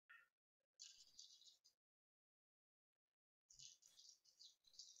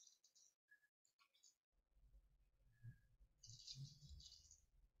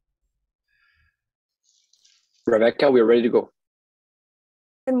Rebecca, we're ready to go.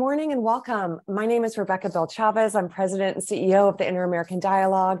 Good morning and welcome. My name is Rebecca Bell Chavez. I'm president and CEO of the Inter-American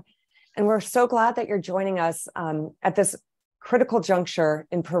Dialogue, and we're so glad that you're joining us at this critical juncture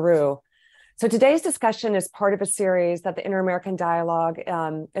in Peru. So today's discussion is part of a series that the Inter-American Dialogue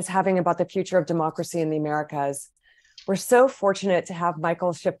is having about the future of democracy in the Americas. We're so fortunate to have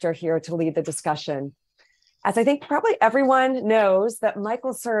Michael Shifter here to lead the discussion. As I think probably everyone knows, that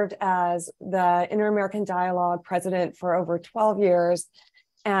Michael served as the Inter-American Dialogue president for over 12 years,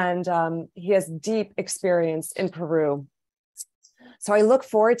 and he has deep experience in Peru. So I look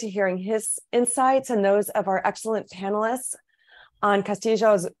forward to hearing his insights and those of our excellent panelists on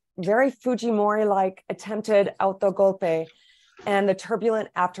Castillo's very Fujimori-like attempted autogolpe and the turbulent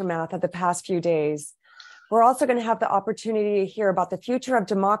aftermath of the past few days. We're also going to have the opportunity to hear about the future of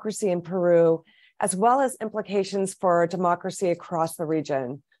democracy in Peru, as well as implications for democracy across the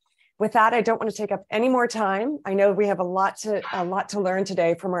region. With that, I don't want to take up any more time. I know we have a lot to learn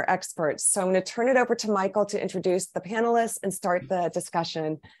today from our experts. So I'm going to turn it over to Michael to introduce the panelists and start the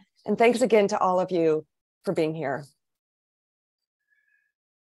discussion. And thanks again to all of you for being here.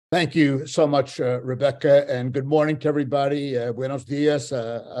 Thank you so much, Rebecca, and good morning to everybody. Buenos dias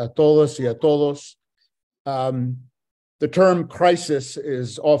a todos y a todos. The term crisis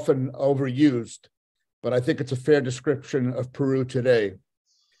is often overused, but I think it's a fair description of Peru today.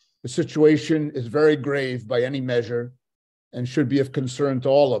 The situation is very grave by any measure and should be of concern to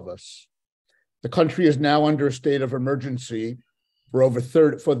all of us. The country is now under a state of emergency for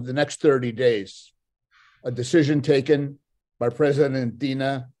the next 30 days, a decision taken by President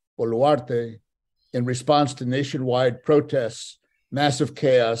Dina Boluarte in response to nationwide protests, massive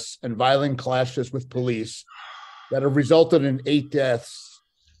chaos, and violent clashes with police that have resulted in 8 deaths,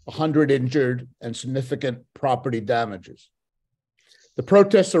 100 injured, and significant property damages. The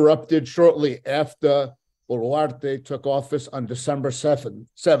protests erupted shortly after Boluarte took office on December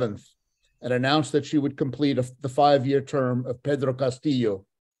 7th and announced that she would complete the 5-year term of Pedro Castillo,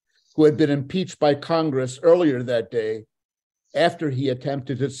 who had been impeached by Congress earlier that day after he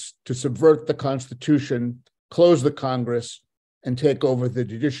attempted to subvert the Constitution, close the Congress, and take over the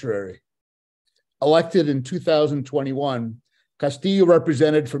judiciary. Elected in 2021, Castillo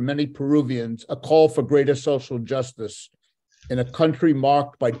represented for many Peruvians a call for greater social justice in a country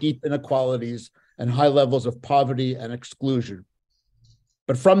marked by deep inequalities and high levels of poverty and exclusion.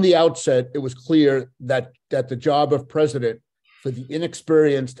 But from the outset, it was clear that the job of president for the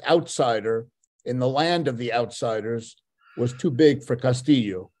inexperienced outsider in the land of the outsiders was too big for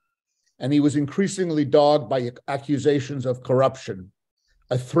Castillo, and he was increasingly dogged by accusations of corruption,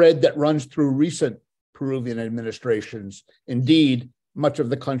 a thread that runs through recent Peruvian administrations, indeed, much of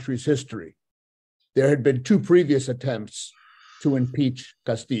the country's history. There had been 2 previous attempts to impeach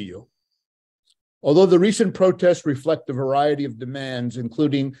Castillo. Although the recent protests reflect a variety of demands,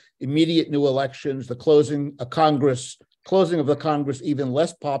 including immediate new elections, the closing of the Congress even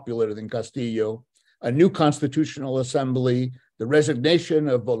less popular than Castillo, a new constitutional assembly, the resignation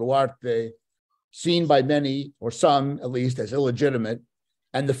of Boluarte, seen by many, or some at least, as illegitimate,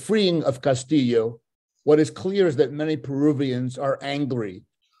 and the freeing of Castillo, what is clear is that many Peruvians are angry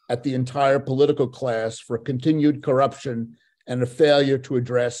at the entire political class for continued corruption and a failure to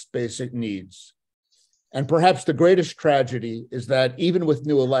address basic needs. And perhaps the greatest tragedy is that even with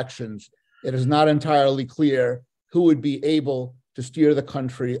new elections, it is not entirely clear who would be able to steer the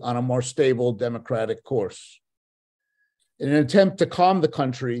country on a more stable democratic course. In an attempt to calm the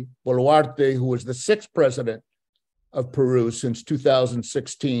country, Boluarte, who was the 6th president of Peru since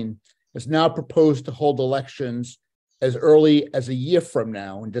 2016, has now proposed to hold elections as early as a year from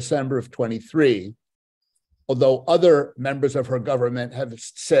now, in December of 23, although other members of her government have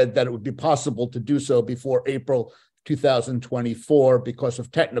said that it would be possible to do so before April 2024 because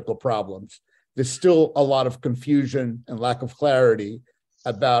of technical problems. There's still a lot of confusion and lack of clarity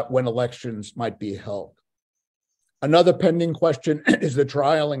about when elections might be held. Another pending question is the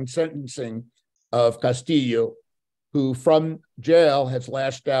trial and sentencing of Castillo, who from jail has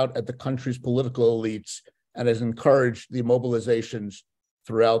lashed out at the country's political elites and has encouraged the mobilizations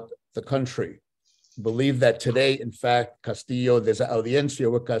throughout the country. I believe that today, in fact, Castillo, there's an audiencia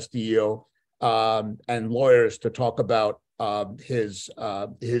with Castillo and lawyers to talk about his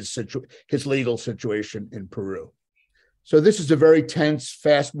legal situation in Peru. So this is a very tense,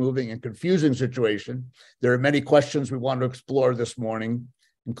 fast-moving, and confusing situation. There are many questions we want to explore this morning,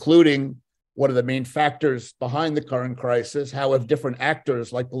 including what are the main factors behind the current crisis? How have different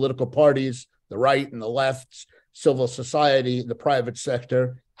actors like political parties, the right and the left, civil society, the private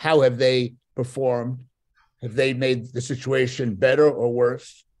sector, how have they performed? Have they made the situation better or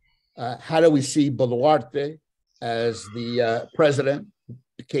worse? How do we see Boluarte as the president,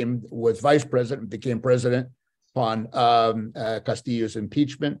 was vice president, became president upon Castillo's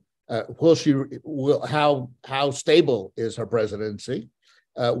impeachment. How stable is her presidency?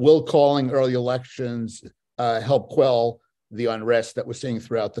 Will calling early elections help quell the unrest that we're seeing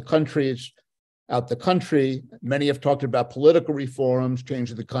throughout the country? Many have talked about political reforms,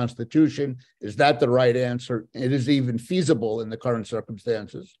 changing the Constitution. Is that the right answer? It is even feasible in the current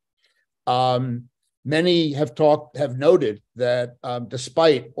circumstances. Many have noted that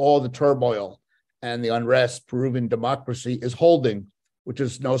despite all the turmoil and the unrest, Peruvian democracy is holding, which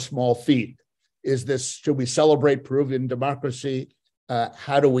is no small feat. Should we celebrate Peruvian democracy?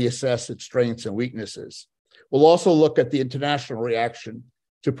 How do we assess its strengths and weaknesses? We'll also look at the international reaction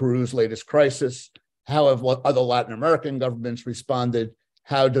to Peru's latest crisis. How have other Latin American governments responded?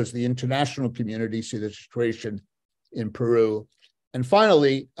 How does the international community see the situation in Peru? And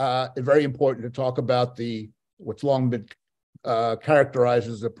finally, very important to talk about what's long been characterized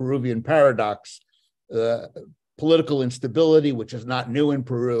as the Peruvian paradox, political instability, which is not new in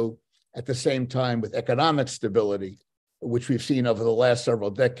Peru, at the same time with economic stability, which we've seen over the last several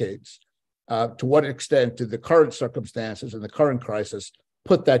decades. To what extent do the current circumstances and the current crisis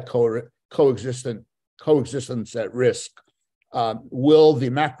put that coexistence at risk? Will the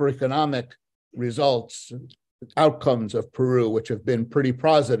macroeconomic outcomes of Peru, which have been pretty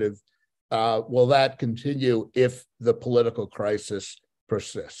positive, will that continue if the political crisis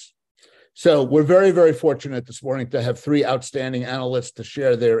persists? So we're very, very fortunate this morning to have three outstanding analysts to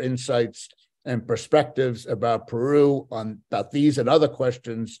share their insights and perspectives about Peru, about these and other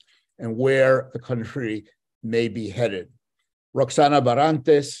questions, and where the country may be headed. Roxana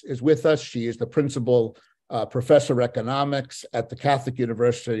Barrantes is with us. She is the principal professor of economics at the Catholic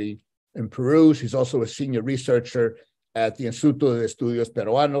University in Peru. She's also a senior researcher at the Instituto de Estudios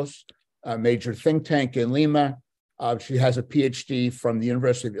Peruanos, a major think tank in Lima. She has a PhD from the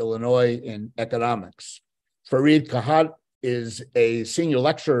University of Illinois in economics. Farid Kahat is a senior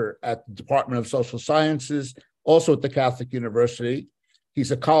lecturer at the Department of Social Sciences, also at the Catholic University.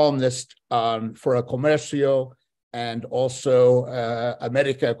 He's a columnist for El Comercio and also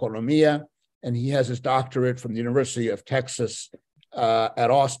America Economia, and he has his doctorate from the University of Texas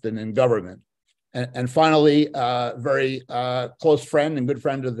at Austin in government. And finally, very close friend and good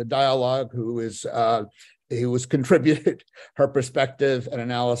friend of the dialogue, who was contributed her perspective and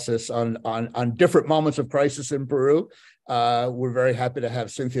analysis on different moments of crisis in Peru. We're very happy to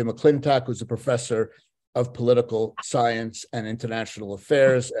have Cynthia McClintock, who's a professor of political science and international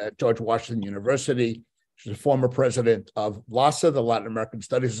affairs at George Washington University. She's a former president of LASA, the Latin American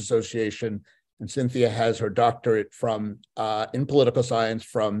Studies Association, and Cynthia has her doctorate in political science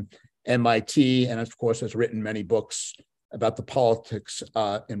from MIT, and of course has written many books about the politics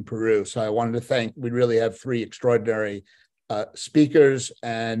in Peru. So I wanted to we really have three extraordinary speakers,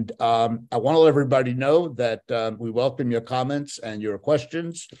 and I want to let everybody know that we welcome your comments and your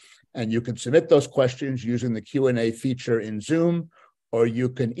questions, and you can submit those questions using the Q&A feature in Zoom, or you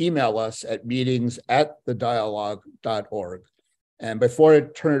can email us at meetings@thedialogue.org. And before I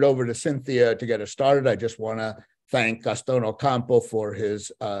turn it over to Cynthia to get us started, I just want to thank Gaston Ocampo for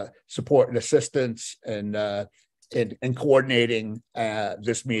his support and assistance in coordinating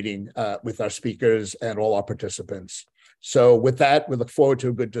this meeting with our speakers and all our participants. So with that, we look forward to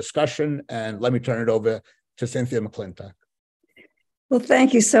a good discussion, and let me turn it over to Cynthia McClintock. Well,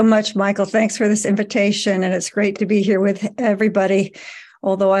 thank you so much, Michael. Thanks for this invitation, and it's great to be here with everybody.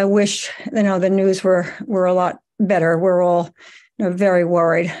 Although I wish, the news were a lot better. We're all very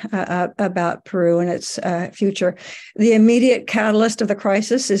worried about Peru and its future. The immediate catalyst of the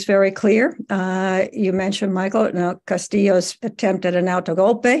crisis is very clear. You mentioned, Michael, Castillo's attempt at an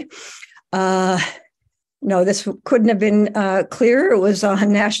autogolpe. No, this couldn't have been clearer. It was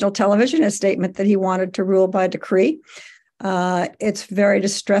on national television, a statement that he wanted to rule by decree. It's very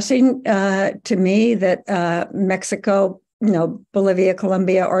distressing to me that Mexico, Bolivia,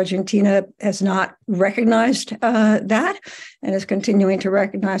 Colombia, Argentina has not recognized that and is continuing to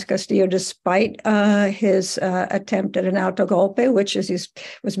recognize Castillo despite his attempt at an autogolpe, which, as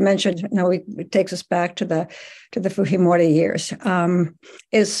was mentioned, it takes us back to the Fujimori years.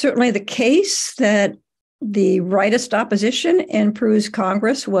 It's certainly the case that the rightist opposition in Peru's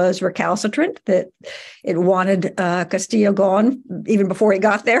Congress was recalcitrant, that it wanted Castillo gone even before he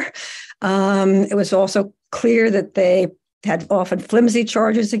got there. It was also clear that they had often flimsy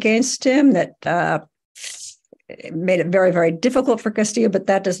charges against him that made it very, very difficult for Castillo, but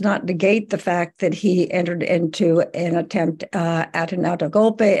that does not negate the fact that he entered into an attempt at an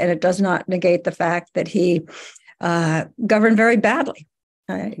autogolpe, and it does not negate the fact that he governed very badly.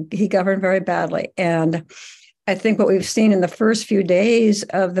 He governed very badly. And I think what we've seen in the first few days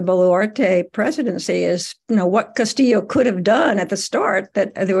of the Boluarte presidency is, what Castillo could have done at the start.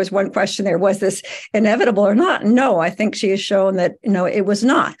 That there was one question there: was this inevitable or not? No, I think she has shown that it was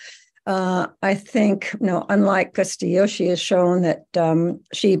not. I think, unlike Castillo, she has shown that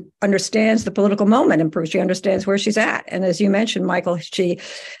she understands the political moment in Peru. She understands where she's at. And as you mentioned, Michael, she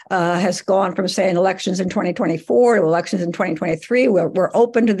has gone from saying elections in 2024 to elections in 2023. We're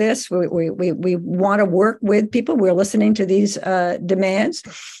open to this. We want to work with people. We're listening to these demands.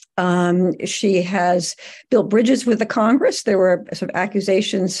 She has built bridges with the Congress. There were some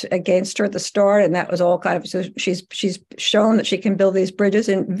accusations against her at the start, and that was all kind of, so she's shown that she can build these bridges.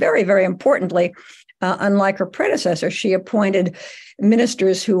 And very, very importantly, unlike her predecessor, she appointed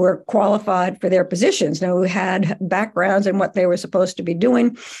ministers who were qualified for their positions, who had backgrounds in what they were supposed to be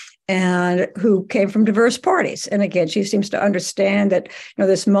doing, and who came from diverse parties. And again, she seems to understand that,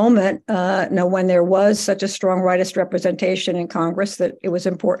 this moment, when there was such a strong rightist representation in Congress, that it was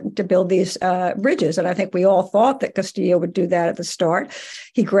important to build these bridges. And I think we all thought that Castillo would do that at the start.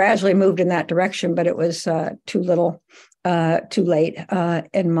 He gradually moved in that direction, but it was too little, too late,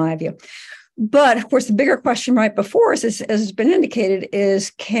 in my view. But of course, the bigger question right before us, as has been indicated,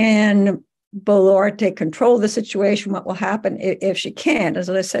 is can Boluarte control the situation? What will happen if she can? As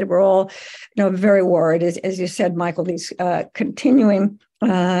I said, we're all, very worried. As you said, Michael, these continuing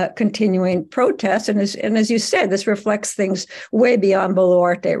protests, and as you said, this reflects things way beyond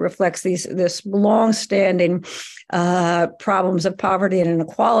Boluarte. It reflects this long-standing problems of poverty and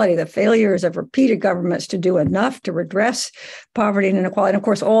inequality, the failures of repeated governments to do enough to redress poverty and inequality, and of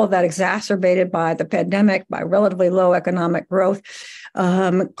course, all of that exacerbated by the pandemic, by relatively low economic growth.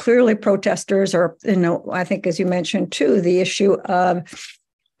 Clearly, protesters are, I think, as you mentioned too, the issue of,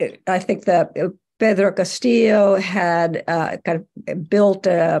 I think that Pedro Castillo had kind of built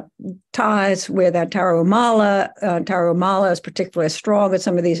ties with Antaro Humala. Antaro Humala is particularly strong in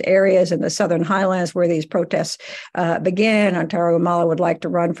some of these areas in the southern highlands where these protests began. Antaro Humala would like to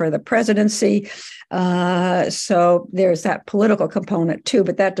run for the presidency. So there's that political component too,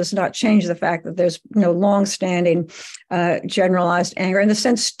 but that does not change the fact that there's longstanding generalized anger. In the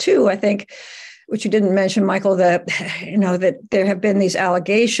sense too, I think, which you didn't mention, Michael, that that there have been these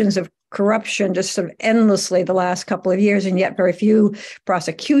allegations of corruption just sort of endlessly the last couple of years, and yet very few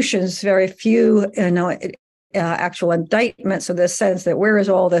prosecutions, very few, actual indictments, of this sense that where is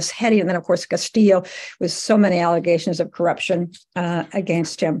all this heading? And then, of course, Castillo with so many allegations of corruption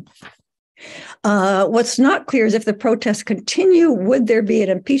against him. What's not clear is if the protests continue, would there be an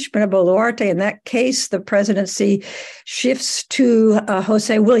impeachment of Boluarte? In that case, the presidency shifts to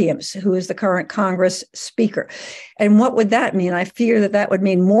Jose Williams, who is the current Congress Speaker. And what would that mean? I fear that would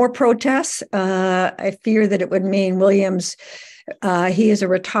mean more protests. I fear that it would mean Williams. He is a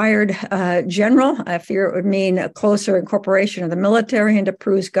retired general. I fear it would mean a closer incorporation of the military into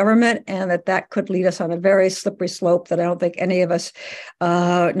Peru's government, and that could lead us on a very slippery slope that I don't think any of us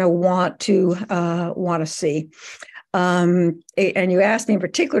want to see. And you asked me in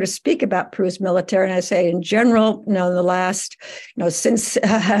particular to speak about Peru's military, and I say in general, in the last, since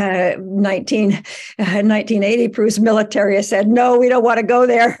 1980, Peru's military has said, no, we don't want to go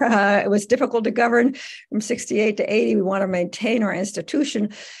there. It was difficult to govern from 68 to 80. We want to maintain our institution.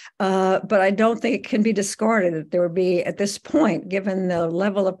 But I don't think it can be discarded that there would be, at this point, given the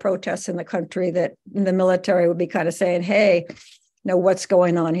level of protests in the country, that the military would be kind of saying, hey, what's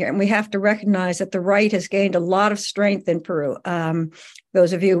going on here? And we have to recognize that the right has gained a lot of strength in Peru.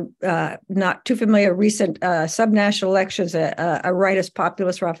 Those of you not too familiar, recent subnational elections, a rightist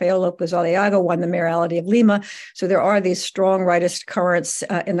populist, Rafael López Aliaga, won the mayoralty of Lima. So there are these strong rightist currents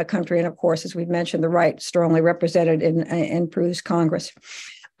in the country. And of course, as we've mentioned, the right strongly represented in Peru's Congress.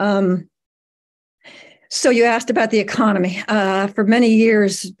 So you asked about the economy. For many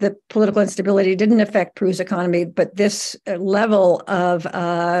years, the political instability didn't affect Peru's economy, but this level of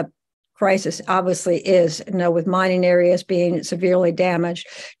crisis obviously is, with mining areas being severely damaged,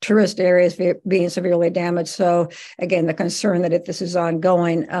 tourist areas being severely damaged. So again, the concern that if this is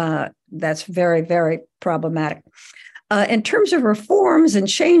ongoing, that's very, very problematic. In terms of reforms and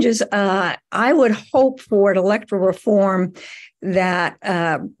changes, I would hope for an electoral reform that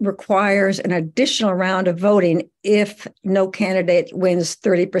requires an additional round of voting if no candidate wins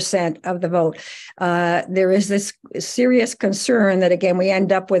 30% of the vote. There is this serious concern that, again, we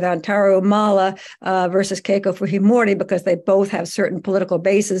end up with Antaro Humala versus Keiko Fujimori because they both have certain political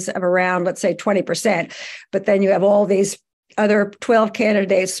bases of around, let's say, 20%. But then you have all these other 12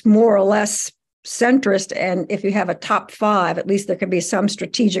 candidates, more or less centrist, and if you have a top five, at least there can be some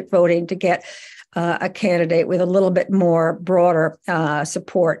strategic voting to get a candidate with a little bit more broader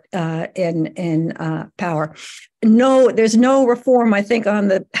support in power. No, there's no reform, I think, on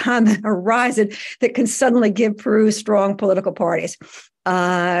the horizon that can suddenly give Peru strong political parties.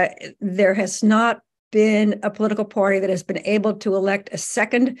 There has not been a political party that has been able to elect a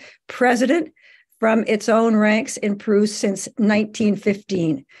second president from its own ranks in Peru since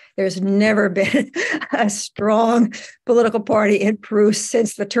 1915. There's never been a strong political party in Peru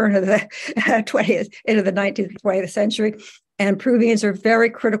since the turn of the 20th into the 19th, 20th century. And Peruvians are very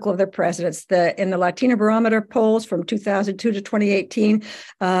critical of their presidents. In the Latino Barometer polls from 2002 to 2018,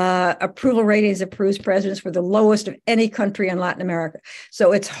 approval ratings of Peru's presidents were the lowest of any country in Latin America.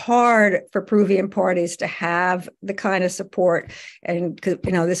 So it's hard for Peruvian parties to have the kind of support. And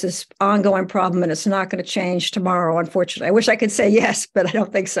this is an ongoing problem, and it's not going to change tomorrow, unfortunately. I wish I could say yes, but I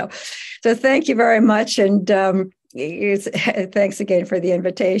don't think so. So thank you very much, and thanks again for the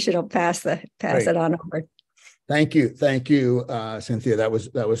invitation. I'll pass it on over. Thank you, Cynthia. That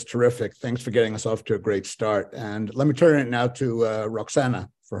was terrific. Thanks for getting us off to a great start. And let me turn it now to Roxana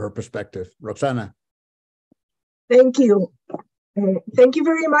for her perspective. Roxana. Thank you. Thank you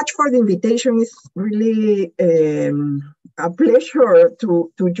very much for the invitation. It's really a pleasure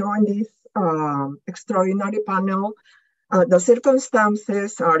to join this extraordinary panel. The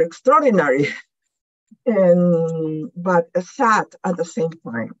circumstances are extraordinary, but sad at the same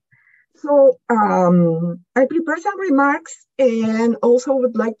time. So I prepared some remarks and also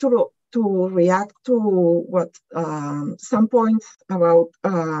would like to react to what some points about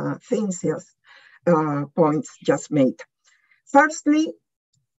Cynthia's points just made. Firstly,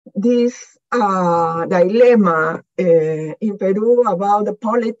 this dilemma in Peru about the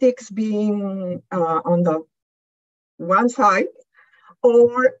politics being on the one side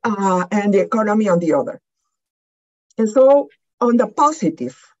and the economy on the other. And so on the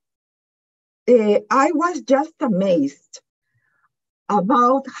positive, I was just amazed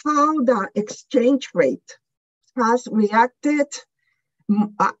about how the exchange rate has reacted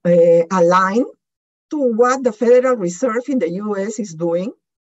aligned to what the Federal Reserve in the US is doing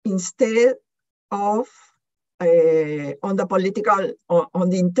instead of on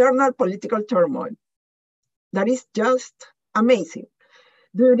the internal political turmoil. That is just amazing.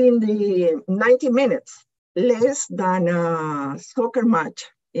 During the 90 minutes, less than a soccer match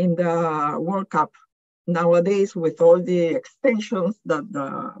in the World Cup nowadays, with all the extensions that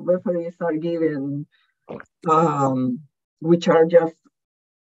the referees are given, which are just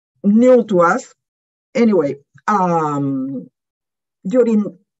new to us. Anyway,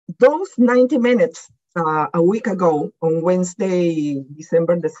 during those 90 minutes a week ago, on Wednesday,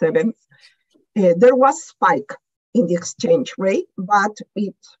 December the 7th, there was a spike in the exchange rate, but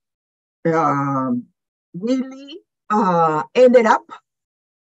it really ended up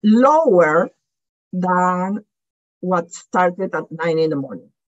lower than what started at 9 in the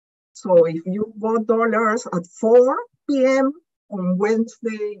morning. So if you bought dollars at 4 p.m. on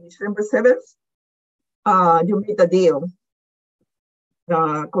Wednesday, December 7th, you made a deal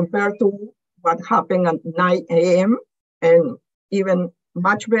compared to what happened at 9 a.m. and even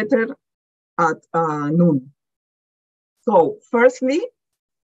much better at noon. So firstly,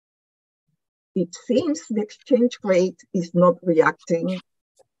 it seems the exchange rate is not reacting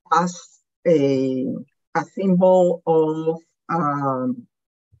as a symbol of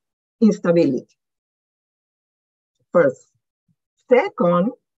instability. First.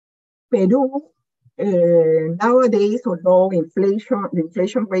 Second, Peru, nowadays, although the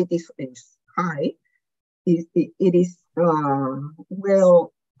inflation rate is high, it is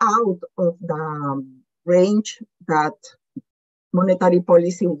well out of the range that monetary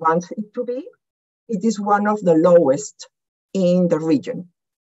policy wants it to be. It is one of the lowest in the region.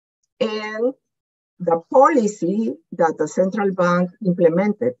 And the policy that the central bank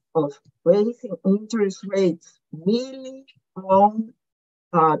implemented of raising interest rates really on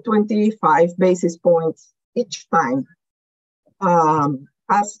 25 basis points each time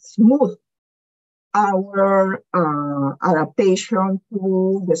has smoothed our adaptation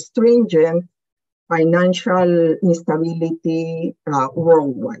to the stringent financial instability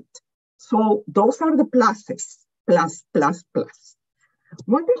worldwide. So those are the pluses, plus.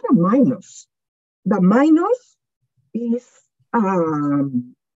 What is the minus? The minus is,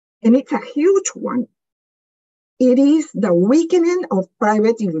 and it's a huge one, it is the weakening of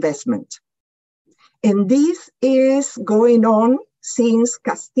private investment. And this is going on since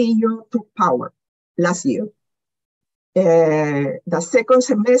Castillo took power last year. The second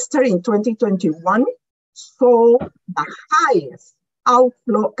semester in 2021 saw the highest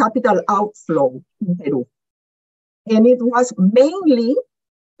capital outflow in Peru. And it was mainly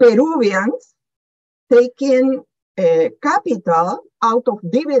Peruvians taking capital out of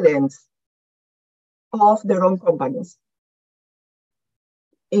dividends of their own companies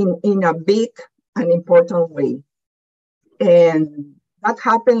in a big and important way. And that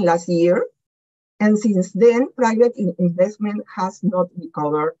happened last year. And since then, private investment has not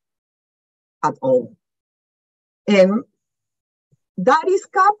recovered at all. And that is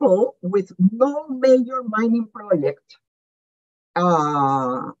coupled with no major mining project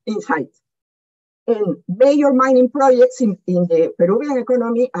in sight. And major mining projects in the Peruvian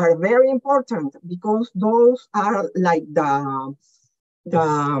economy are very important because those are like the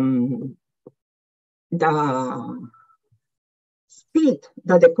speed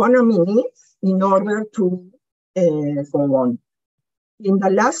that the economy needs in order to go on. In the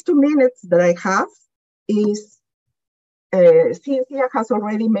last 2 minutes that I have is, Cynthia has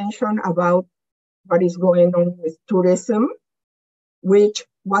already mentioned about what is going on with tourism, which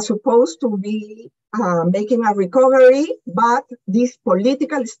was supposed to be making a recovery, but this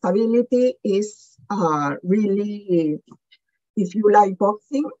political stability is really, if you like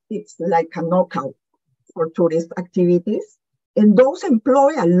boxing, it's like a knockout for tourist activities. And those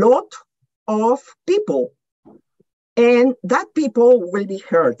employ a lot of people. And that people will be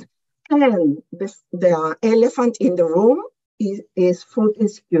hurt. And the elephant in the room is food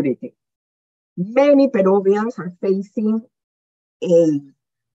insecurity. Many Peruvians are facing a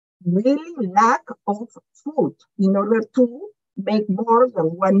really lack of food in order to make more than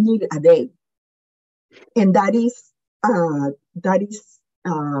 1 meal a day. And that is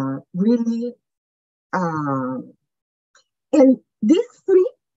really, and these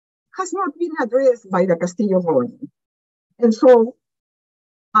three has not been addressed by the Castillo government. And so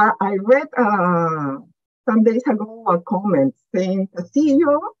I read some days ago a comment saying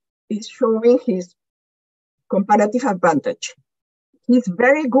Castillo is showing his comparative advantage. He's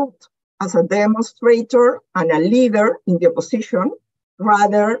very good as a demonstrator and a leader in the opposition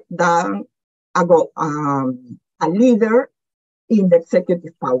rather than a leader in the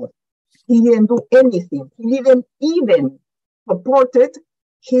executive power. He didn't do anything. He didn't even supported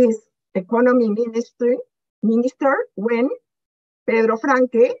his economy minister when Pedro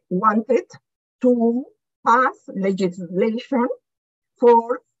Franque wanted to pass legislation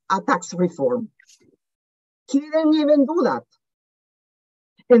for a tax reform. He didn't even do that.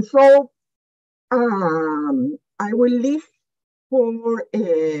 And so I will leave for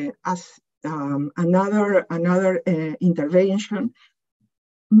another intervention.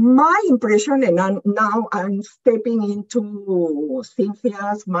 My impression, and now I'm stepping into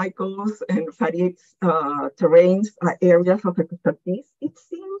Cynthia's, Michael's, and Farid's terrains, areas of expertise. It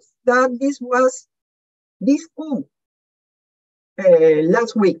seems that this coup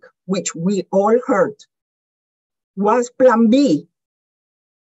last week, which we all heard, was Plan B,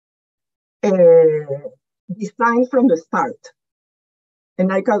 designed from the start.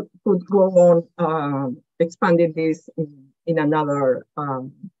 And I could go on expanding this in another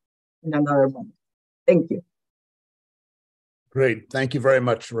moment. Thank you. Great. Thank you very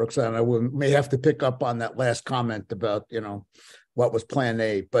much, Roxana. We may have to pick up on that last comment about, what was Plan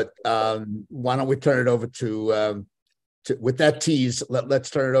A, but why don't we turn it over to with that tease,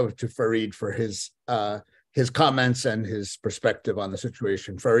 let's turn it over to Farid for his comments and his perspective on the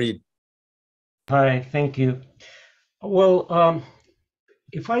situation. Farid. Hi, thank you. Well,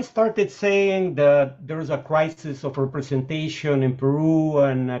 if I started saying that there is a crisis of representation in Peru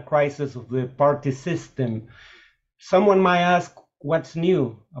and a crisis of the party system, someone might ask, what's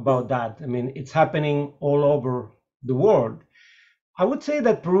new about that? I mean, it's happening all over the world. I would say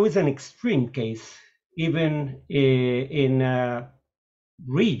that Peru is an extreme case, even in a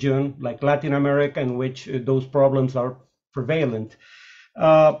region like Latin America in which those problems are prevalent.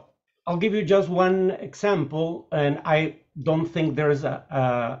 I'll give you just one example, and I don't think there's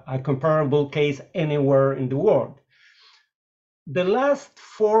a comparable case anywhere in the world. The last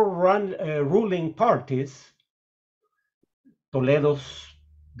four ruling parties, Toledo's,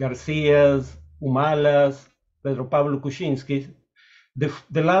 Garcia's, Humala's, Pedro Pablo Kuczynski's,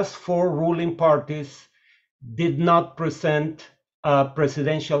 the last four ruling parties did not present a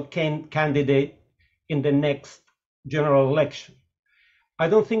presidential candidate in the next general election. I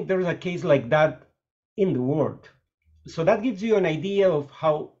don't think there's a case like that in the world. So that gives you an idea of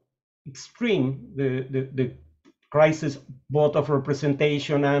how extreme the crisis, both of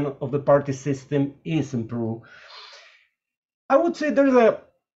representation and of the party system, is in Peru. I would say there's a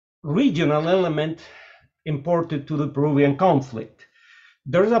regional element imported to the Peruvian conflict.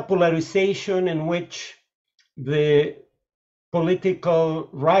 There's a polarization in which the political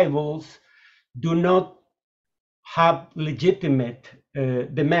rivals do not have legitimate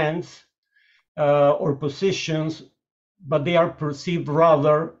demands or positions, but they are perceived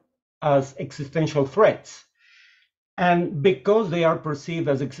rather as existential threats. And because they are perceived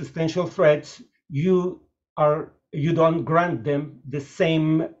as existential threats, you don't grant them the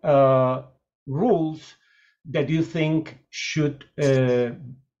same rules that you think should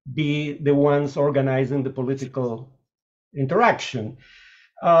be the ones organizing the political interaction.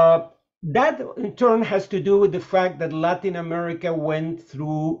 That in turn has to do with the fact that Latin America went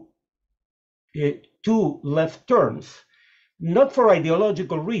through two left turns, not for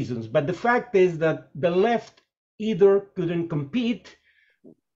ideological reasons, but the fact is that the left either couldn't compete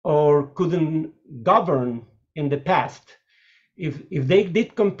or couldn't govern in the past. If they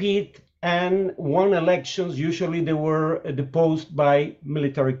did compete and won elections, usually they were deposed by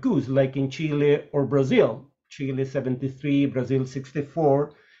military coups, like in Chile or Brazil. Chile 73, Brazil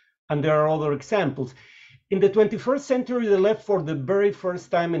 64, and there are other examples. In the 21st century, the left, for the very first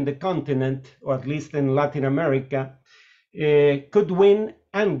time in the continent, or at least in Latin America, could win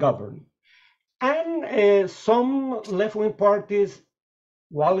and govern. And some left-wing parties,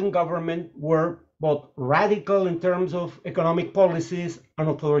 while in government, were both radical in terms of economic policies and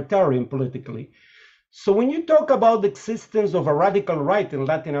authoritarian politically. So when you talk about the existence of a radical right in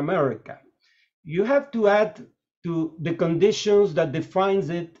Latin America, you have to add to the conditions that defines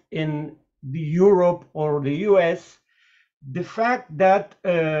it in the Europe or the US, the fact that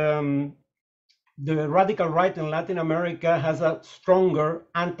the radical right in Latin America has a stronger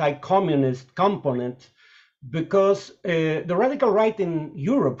anti-communist component, because the radical right in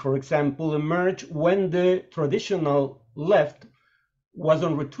Europe, for example, emerged when the traditional left was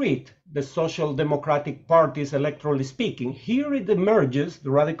on retreat, the social democratic parties, electorally speaking. Here it emerges, the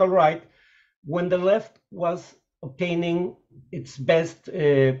radical right, when the left was obtaining its best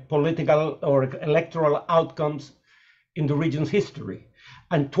political or electoral outcomes in the region's history,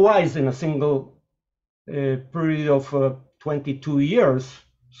 and twice in a single period of 22 years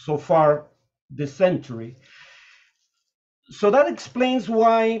so far this century. So that explains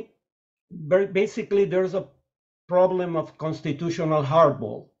why basically there's a problem of constitutional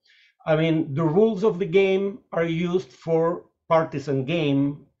hardball. I mean, the rules of the game are used for partisan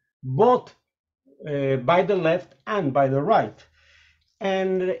game, both by the left and by the right.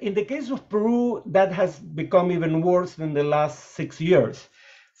 And in the case of Peru, that has become even worse in the last 6 years.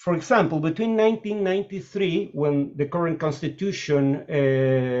 For example, between 1993, when the current constitution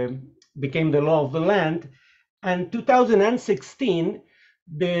became the law of the land, and 2016,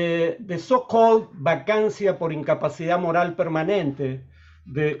 the so-called vacancia por incapacidad moral permanente,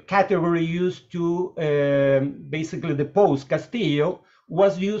 the category used to basically depose Castillo,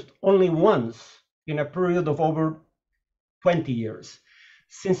 was used only once in a period of over 20 years.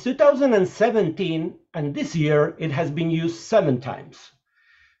 Since 2017 and this year, it has been used 7 times,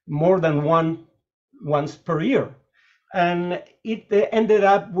 more than once per year. And it ended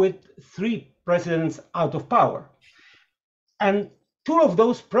up with 3 presidents out of power. And 2 of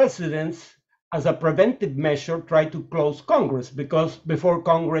those presidents, as a preventive measure, tried to close Congress before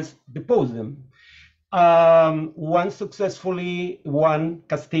Congress deposed them. One successfully, one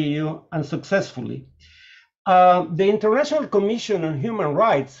Castillo unsuccessfully. The International Commission on Human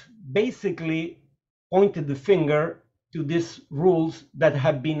Rights basically pointed the finger to these rules that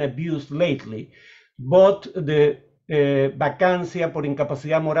have been abused lately, both the vacancia por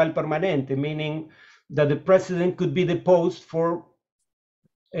incapacidad moral permanente, meaning that the president could be deposed for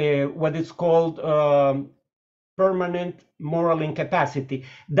what is called permanent moral incapacity.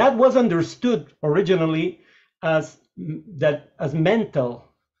 That was understood originally as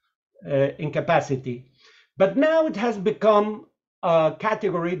mental incapacity. But now it has become a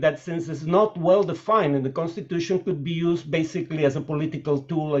category that, since it's not well defined in the Constitution, could be used basically as a political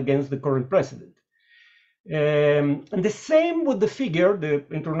tool against the current president. And the same with the figure. The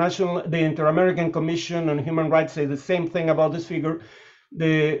Inter-American Commission on Human Rights say the same thing about this figure.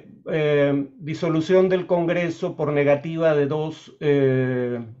 The disolución del Congreso por negativa de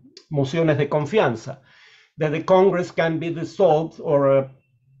 2 mociones de confianza, that the Congress can be dissolved or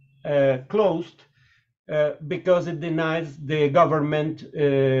closed because it denies the government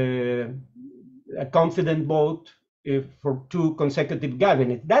a confident vote for 2 consecutive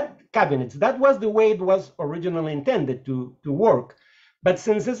cabinets. That was the way it was originally intended to work. But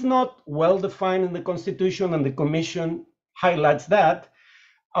since it's not well defined in the Constitution, and the Commission highlights that,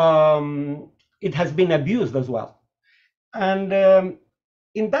 it has been abused as well. And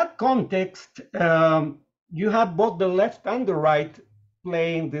in that context, you have both the left and the right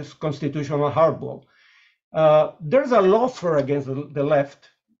playing this constitutional hardball. There's a lawfare against the left.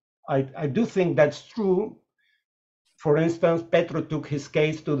 I do think that's true For instance, Petro took his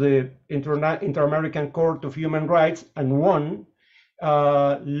case to the Inter-American Court of Human Rights and won.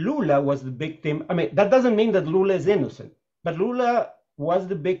 Lula was the victim. I mean, that doesn't mean that Lula is innocent, but Lula was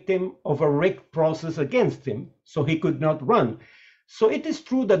the victim of a rigged process against him, so he could not run. So it is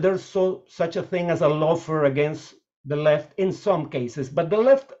true that there's such a thing as a lawfare against the left in some cases, but the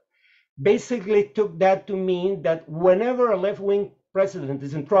left basically took that to mean that whenever a left-wing president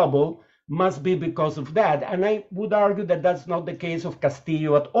is in trouble, must be because of that. And I would argue that that's not the case of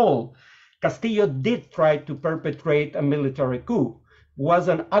Castillo at all. Castillo did try to perpetrate a military coup, was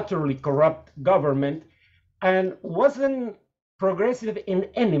an utterly corrupt government, and wasn't progressive in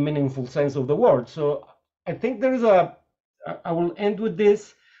any meaningful sense of the word. So I think I will end with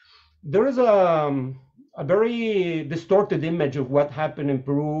this. There is a very distorted image of what happened in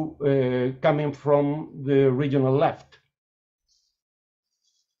Peru coming from the regional left.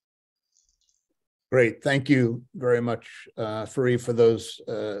 Great. Thank you very much, Fareed, for those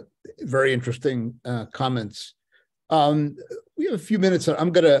very interesting comments. We have a few minutes.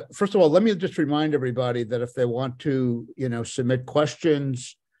 I'm going to, first of all, let me just remind everybody that if they want to, submit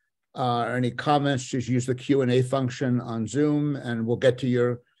questions or any comments, just use the Q&A function on Zoom, and we'll get to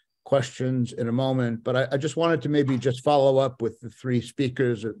your questions in a moment. But I just wanted to maybe just follow up with the three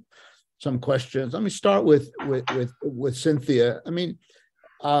speakers or some questions. Let me start with Cynthia. I mean,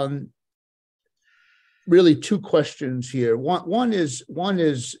 really two questions here. One is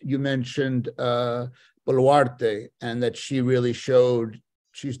you mentioned Boluarte, and that she really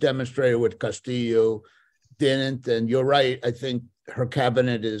she's demonstrated what Castillo didn't. And you're right, I think her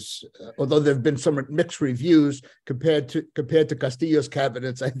cabinet is, although there have been some mixed reviews compared to Castillo's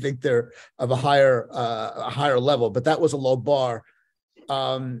cabinets, I think they're of a higher level. But that was a low bar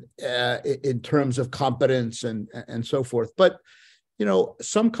in terms of competence and so forth. But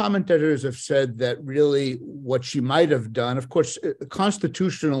some commentators have said that really what she might have done, of course,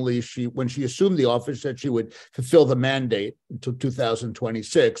 constitutionally, when she assumed the office, said she would fulfill the mandate until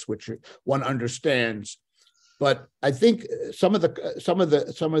 2026, which one understands. But I think some of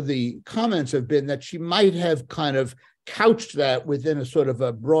the comments have been that she might have kind of couched that within a sort of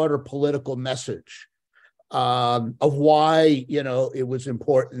a broader political message of why it was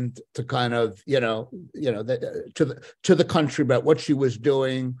important to kind of to the country about what she was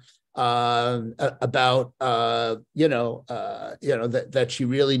doing, about that she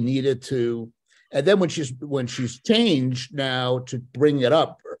really needed to. And then when she's changed now to bring it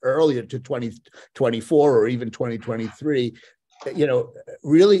up earlier to 2024 or even 2023,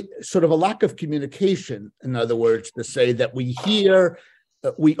 really sort of a lack of communication. In other words, to say that we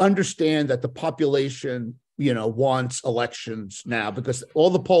understand that the population, wants elections now, because all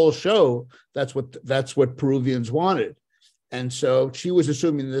the polls show that's what Peruvians wanted. And so she was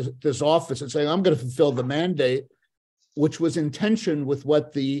assuming this office and saying, I'm going to fulfill the mandate, which was in tension with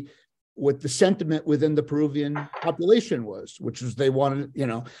what the sentiment within the Peruvian population was, which was they wanted,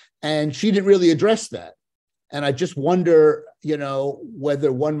 and she didn't really address that. And I just wonder,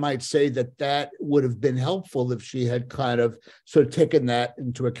 whether one might say that would have been helpful if she had kind of sort of taken that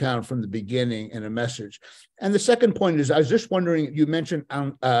into account from the beginning in a message. And the second point is, I was just wondering, you mentioned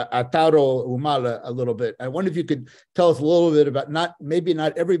Arturo Humala a little bit. I wonder if you could tell us a little bit about, maybe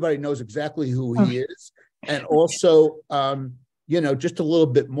not everybody knows exactly who he is, and also, just a little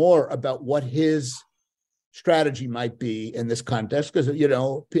bit more about what his strategy might be in this context, because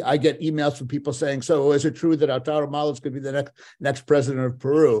I get emails from people saying, "So is it true that Arturo Humala is going to be the next president of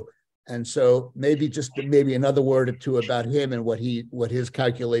Peru?" And so maybe another word or two about him and what his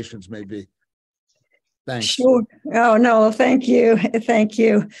calculations may be. Thanks. Sure. Oh no, thank you.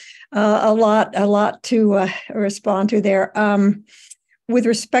 A lot to respond to there. With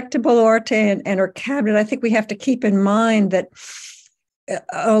respect to Boluarte and her cabinet, I think we have to keep in mind that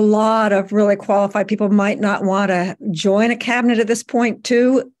a lot of really qualified people might not want to join a cabinet at this point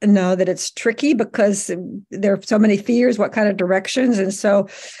too. Know that it's tricky because there are so many fears, what kind of directions. And so,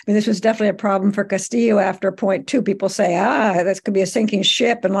 this was definitely a problem for Castillo after point two. People say, this could be a sinking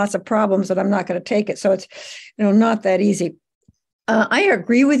ship and lots of problems, and I'm not going to take it. So it's, not that easy. I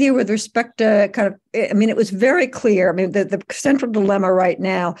agree with you with respect to it was very clear. The central dilemma right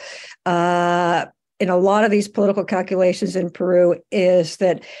now, in a lot of these political calculations in Peru, is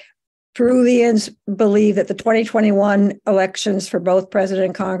that Peruvians believe that the 2021 elections for both president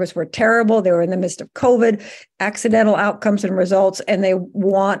and Congress were terrible. They were in the midst of COVID, accidental outcomes and results, and they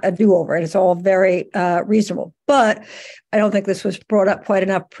want a do-over. And it's all very reasonable. But I don't think this was brought up quite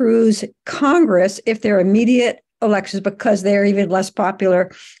enough. Peru's Congress, if they're immediate elections, because they're even less popular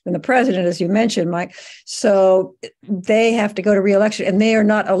than the president, as you mentioned, Mike. So they have to go to re-election, and they are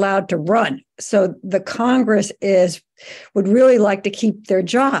not allowed to run. So the Congress is would really like to keep their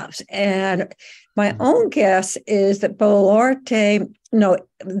jobs. And my own guess is that Boluarte,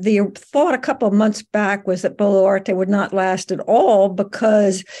 the thought a couple of months back was that Boluarte would not last at all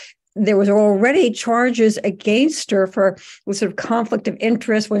because there was already charges against her for sort of conflict of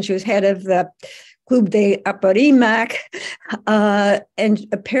interest when she was head of the Club de Apurimac, and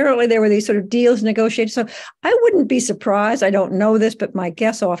apparently there were these sort of deals negotiated. So I wouldn't be surprised. I don't know this, but my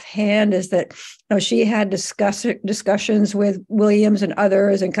guess offhand is that she had discussions with Williams and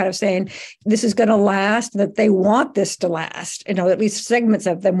others, and kind of saying this is going to last, that they want this to last. At least segments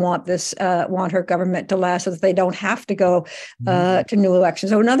of them want her government to last, so that they don't have to go to new elections.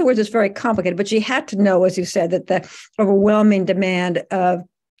 So in other words, it's very complicated. But she had to know, as you said, that the overwhelming demand of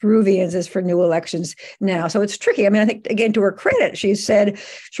Peruvians is for new elections now. So it's tricky. I think, again, to her credit, she said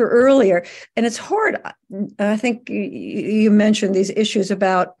earlier, and it's hard. I think you mentioned these issues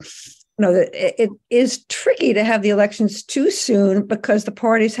about, that it is tricky to have the elections too soon because the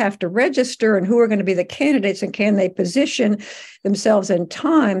parties have to register and who are going to be the candidates and can they position themselves in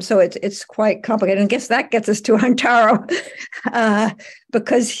time. So it's quite complicated. And I guess that gets us to Antaro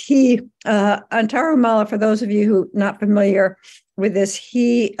because Antaro Humala, for those of you who are not familiar with this,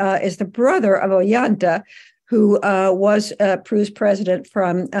 he is the brother of Ollanta, who was Peru's president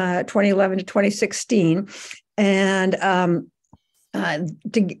from 2011 to 2016. And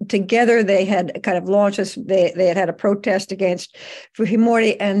together they had kind of launched this, they had a protest against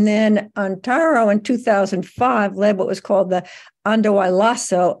Fujimori. And then Antaro in 2005 led what was called the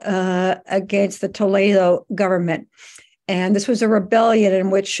Andahuaylazo against the Toledo government. And this was a rebellion in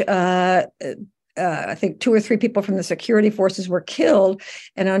which I think 2 or 3 people from the security forces were killed,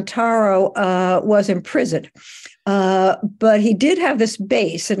 and Antaro was imprisoned. But he did have this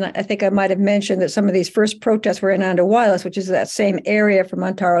base, and I think I might have mentioned that some of these first protests were in Andahuaylas, which is that same area from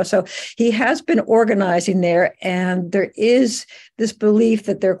Antaro. So he has been organizing there, and there is this belief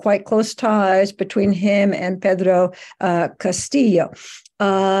that there are quite close ties between him and Pedro Castillo.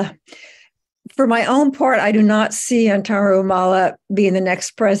 For my own part, I do not see Antaro Humala being the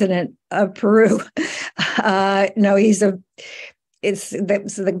next president of Peru. It's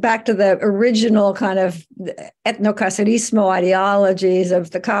back to the original kind of ethnocacerismo ideologies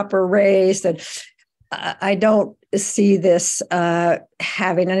of the copper race. And I don't see this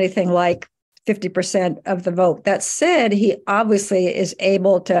having anything like 50% of the vote. That said, he obviously is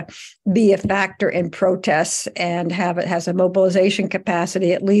able to be a factor in protests and has a mobilization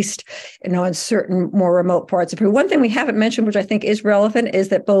capacity, at least, in certain more remote parts of Peru. One thing we haven't mentioned, which I think is relevant, is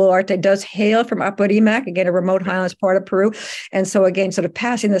that Boluarte does hail from Apurimac, again, a remote highlands part of Peru. And so, again, sort of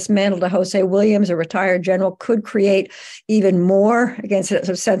passing this mantle to Jose Williams, a retired general, could create even more, again, sort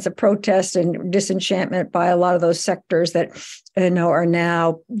of sense of protest and disenchantment by a lot of those sectors that are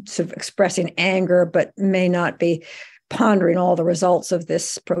now sort of expressing anger, but may not be pondering all the results of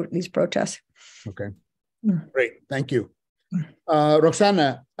these protests. Okay, great, thank you,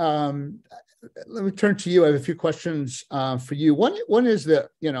 Roxana. Let me turn to you. I have a few questions for you. One is that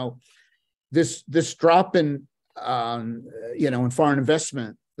this drop in in foreign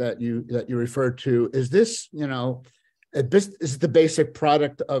investment that you referred to. Is this is the basic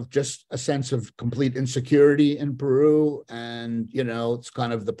product of just a sense of complete insecurity in Peru, and it's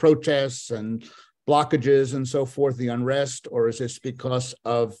kind of the protests and blockages and so forth, the unrest, or is this because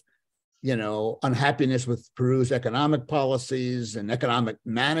of unhappiness with Peru's economic policies and economic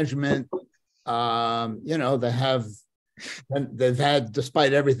management? They've had,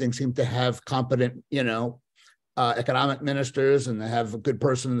 despite everything, seem to have competent economic ministers, and they have a good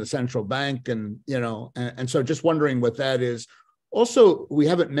person in the central bank, and so just wondering what that is. Also, we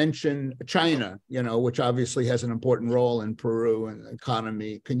haven't mentioned China, which obviously has an important role in Peru and the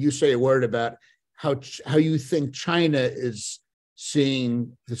economy. Can you say a word about how you think China is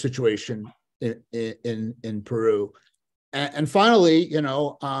seeing the situation in Peru? And finally,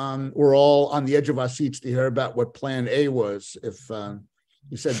 we're all on the edge of our seats to hear about what Plan A was. If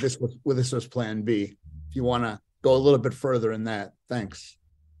you said this was Plan B, if you want to go a little bit further in that, thanks.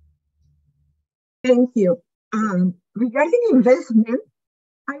 Thank you. Regarding investment,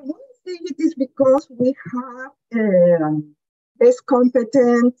 I won't say it is because we have less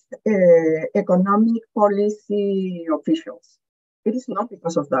competent economic policy officials. It is not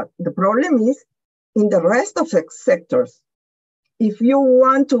because of that. The problem is in the rest of the sectors. If you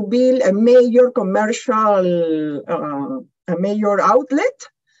want to build a major commercial, a major outlet,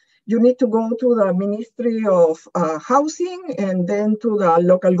 you need to go to the Ministry of Housing, and then to the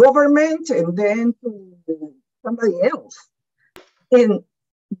local government, and then to somebody else. And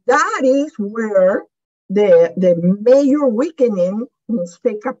that is where the major weakening in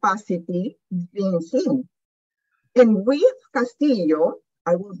state capacity is being seen. And with Castillo,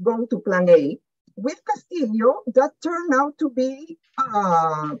 I was going to plan A. With Castillo, that turned out to be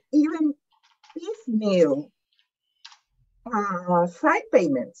even piecemeal side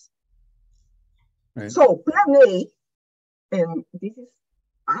payments. Right. So plan A, and this is,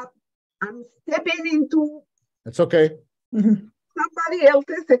 I'm stepping into That's okay. somebody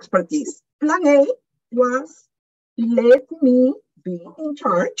else's expertise. Plan A was, let me be in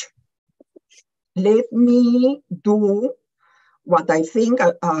charge. Let me do what I think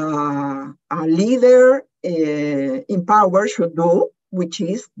a leader in power should do, which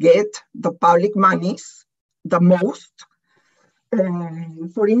is get the public monies the most.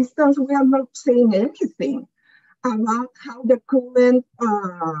 For instance, we are not saying anything about how the current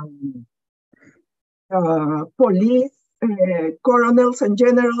police colonels and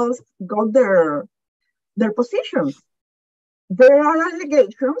generals got their positions. There are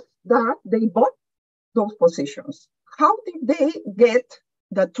allegations that they bought those positions. How did they get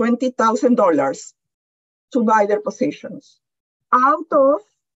the $20,000 to buy their positions? Out of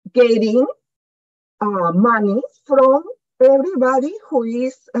getting money from everybody who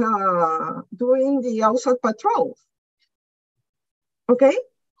is doing the outside patrols. Okay?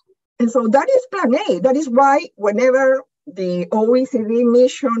 And so that is plan A. That is why whenever the OECD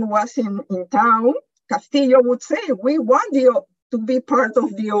mission was in town, Castillo would say, we want to be part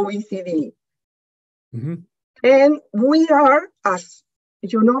of the OECD. Mm-hmm. And we are, as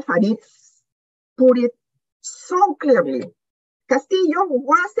you know, Farid put it so clearly, Castillo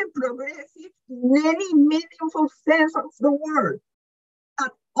wasn't progressive in any meaningful sense of the word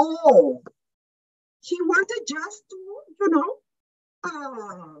at all. He wanted just to,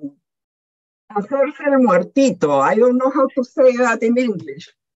 hacerse el muertito. I don't know how to say that in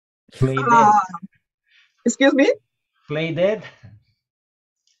English. Play dead. Excuse me? Play dead.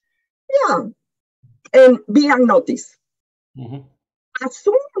 Yeah. And be unnoticed. Mm-hmm. As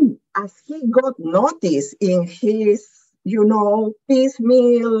soon as he got notice in his,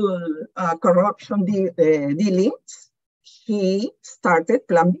 piecemeal corruption dealings, he started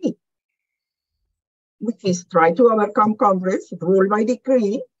Plan B, which is try to overcome Congress, rule by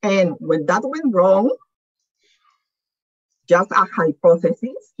decree, and when that went wrong, just a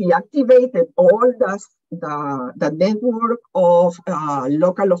hypothesis, he activated all the network of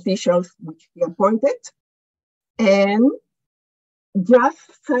local officials which he appointed, and just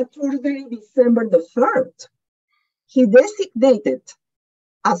Saturday, December the 3rd, he designated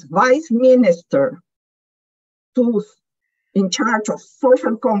as vice minister in charge of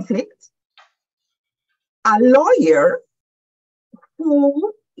social conflict a lawyer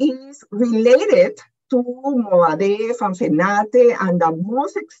who is related to Movadef and Fenate and the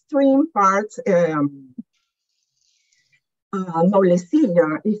most extreme parts,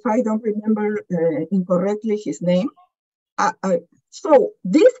 Noblecilla, if I don't remember incorrectly his name. So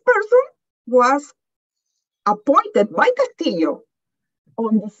this person was appointed by Castillo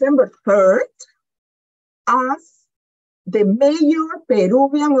on December 3rd as the major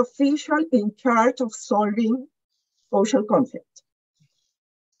Peruvian official in charge of solving social conflict.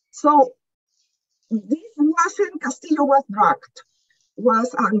 So this wasn't Castillo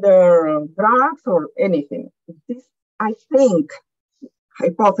was under drugs or anything. This, I think,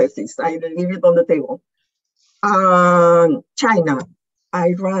 hypothesis, I leave it on the table. China,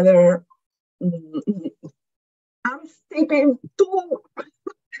 I'd rather, I'm stepping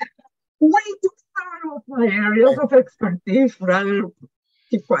way too far of my areas of expertise, rather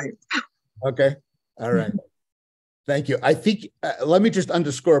keep quiet. Okay, all right. Thank you. I think, let me just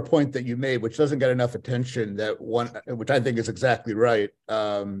underscore a point that you made, which doesn't get enough attention, which I think is exactly right.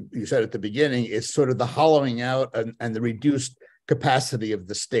 You said at the beginning, is sort of the hollowing out and the reduced capacity of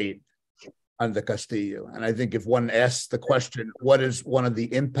the state under Castillo. And I think if one asks the question, what is one of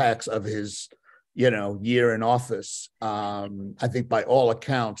the impacts of his, year in office? I think by all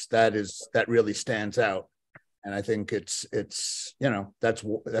accounts, that really stands out. And I think it's that's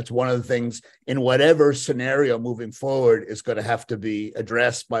one of the things in whatever scenario moving forward is going to have to be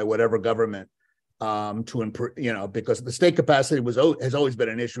addressed by whatever government to improve, because the state capacity has always been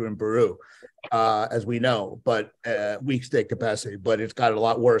an issue in Peru, as we know, but weak state capacity, but it's got a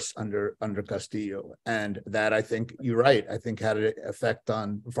lot worse under Castillo. And that, I think you're right, I think had an effect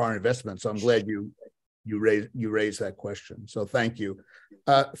on foreign investment. So I'm glad you raised that question. So thank you.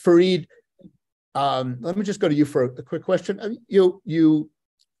 Farid, let me just go to you for a quick question.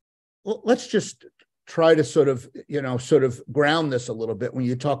 Let's just try to sort of ground this a little bit when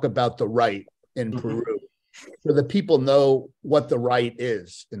you talk about the right in Peru, so that people know what the right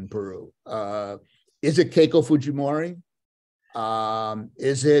is in Peru. Is it Keiko Fujimori?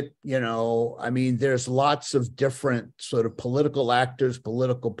 Is it, I mean, there's lots of different sort of political actors,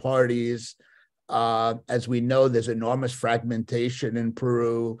 political parties. As we know, there's enormous fragmentation in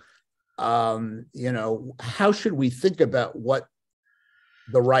Peru. How should we think about what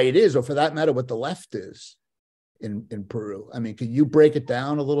the right is, or for that matter, what the left is in Peru? I mean, can you break it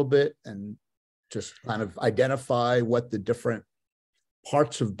down a little bit and just kind of identify what the different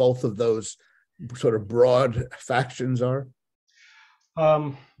parts of both of those sort of broad factions are?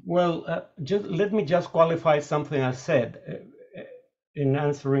 Just let me just qualify something I said in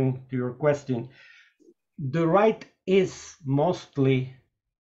answering to your question. The right is mostly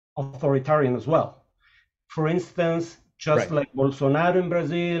authoritarian as well. For instance, just Right. like Bolsonaro in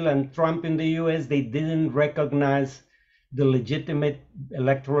Brazil and Trump in the US, they didn't recognize the legitimate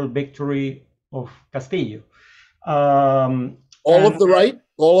electoral victory of Castillo. All of the right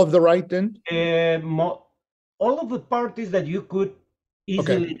then? All of the parties that you could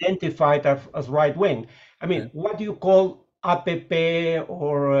easily identify as right-wing. I mean, what do you call APP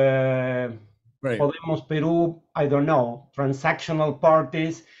or Podemos Peru? I don't know, transactional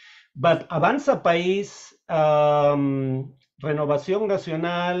parties. But Avanza País, Renovación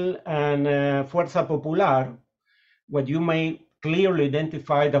Nacional, and Fuerza Popular, what you may clearly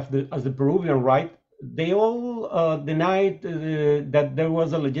identify as the Peruvian right, they all denied that there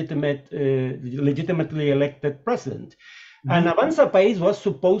was a legitimately elected president. Mm-hmm. And Avanza País was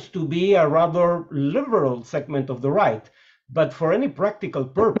supposed to be a rather liberal segment of the right, but for any practical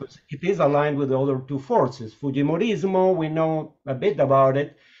purpose, it is aligned with the other two forces. Fujimorismo, we know a bit about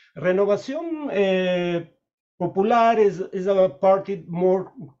it. Renovación Popular is a party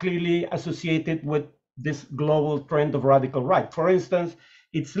more clearly associated with this global trend of radical right. For instance,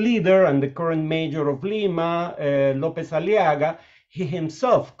 its leader and the current mayor of Lima, López Aliaga, he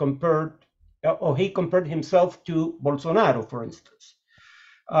compared himself to Bolsonaro, for instance.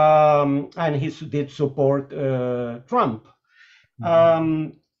 And he did support Trump.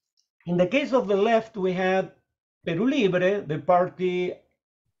 Mm-hmm. In the case of the left, we had Peru Libre, the party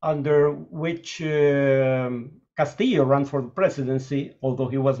under which Castillo ran for the presidency, although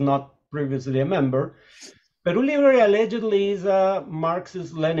he was not previously a member. Peru Libre allegedly is a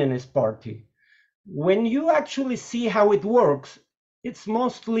Marxist-Leninist party. When you actually see how it works, it's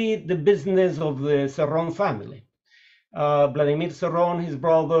mostly the business of the Cerrón family. Vladimir Cerrón, his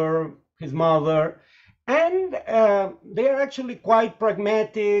brother, his mother, and they are actually quite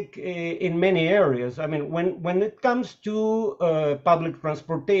pragmatic in many areas. I mean, when it comes to public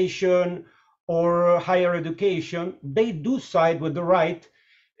transportation or higher education, they do side with the right,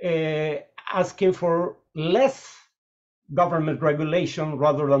 asking for less government regulation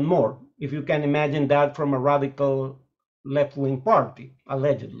rather than more, if you can imagine that from a radical left-wing party,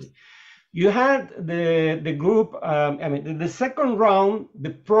 allegedly. You had the group, the second round, the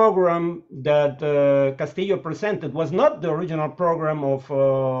program that Castillo presented was not the original program of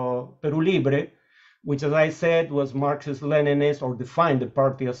Peru Libre, which, as I said, was Marxist-Leninist or defined the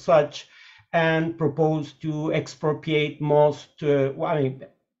party as such, and proposed to expropriate most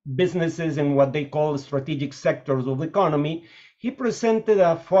businesses in what they call strategic sectors of the economy. He presented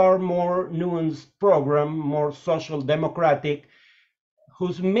a far more nuanced program, more social democratic,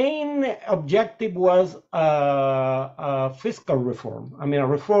 whose main objective was a fiscal reform. I mean, a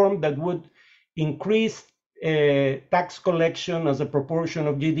reform that would increase tax collection as a proportion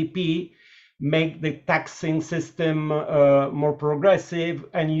of GDP, make the taxing system more progressive,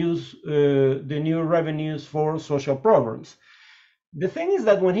 and use the new revenues for social programs. The thing is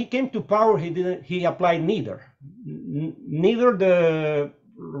that when he came to power, he applied neither the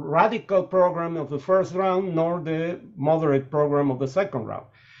radical program of the first round nor the moderate program of the second round.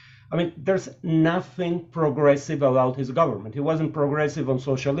 I mean, there's nothing progressive about his government. He wasn't progressive on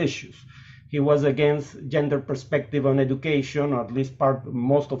social issues. He was against gender perspective on education, or at least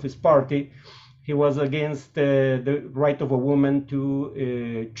most of his party. He was against the right of a woman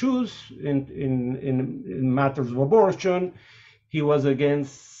to choose in matters of abortion. He was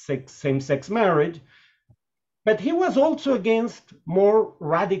against same-sex marriage, but he was also against more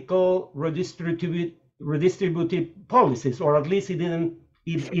radical redistributive policies, or at least he didn't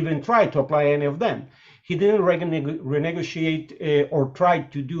even try to apply any of them. He didn't renegotiate or try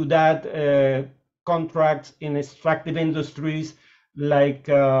to do that contracts in extractive industries like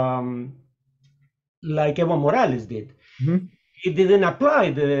Evo Morales did. Mm-hmm. He didn't apply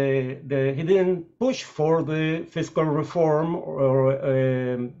he didn't push for the fiscal reform or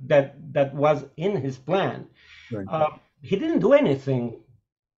that was in his plan. Right. He didn't do anything,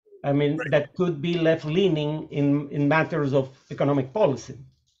 I mean, right, that could be left-leaning in matters of economic policy.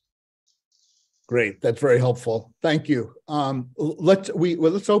 Great, that's very helpful. Thank you.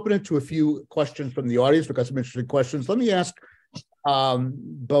 Let's open it to a few questions from the audience. We've got some interesting questions. Let me ask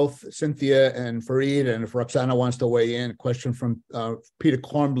both Cynthia and Fareed, and if Roxana wants to weigh in, a question from Peter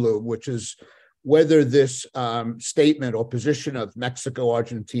Kornblum, which is whether this statement or position of Mexico,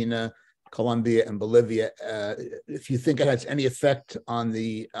 Argentina, Colombia, and Bolivia, if you think it has any effect on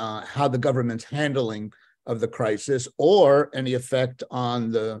the how the government's handling of the crisis, or any effect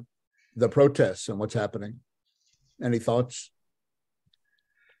on the protests and what's happening. Any thoughts?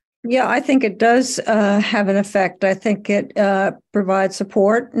 Yeah, I think it does have an effect. I think it provides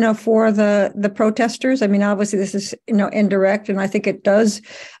support, for the protesters. I mean, obviously this is, indirect, and I think it does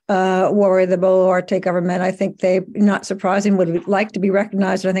worry the Boluarte government. I think they, not surprising, would like to be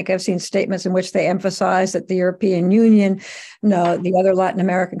recognized. I think I've seen statements in which they emphasize that the European Union, the other Latin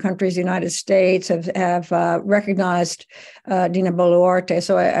American countries, the United States have recognized Dina Boluarte.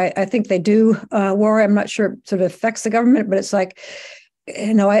 So I think they do worry. I'm not sure it sort of affects the government, but it's like,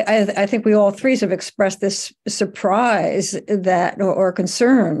 I think we all three sort of expressed this surprise that or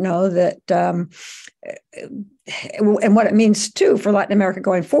concern, that and what it means too for Latin America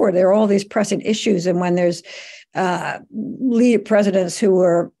going forward. There are all these pressing issues, and when there's lead presidents who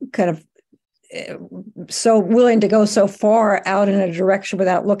are kind of so willing to go so far out in a direction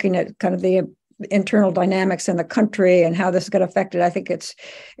without looking at kind of the internal dynamics in the country and how this is going to affect it, I think it's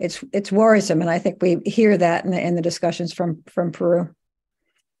worrisome, and I think we hear that in the discussions from Peru.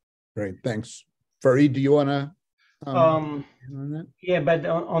 Great, thanks. Fareed, do you want to? Yeah, but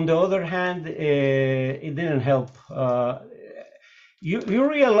on the other hand, it didn't help. You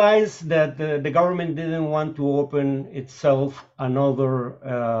realize that the government didn't want to open itself another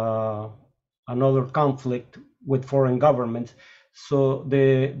conflict with foreign governments, so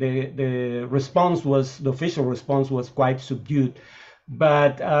the response was, the official response was quite subdued.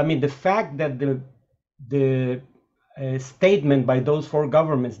 But I mean, the fact that the statement by those four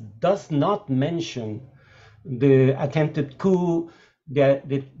governments does not mention the attempted coup, the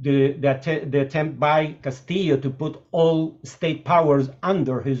attempt by Castillo to put all state powers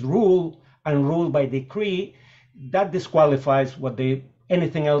under his rule and rule by decree, that disqualifies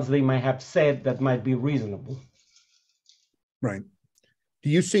anything else they might have said that might be reasonable. Right. Do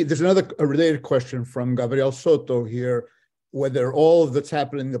you see, there's a related question from Gabriel Soto here, whether all of that's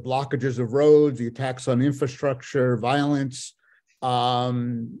happening, the blockages of roads, the attacks on infrastructure, violence,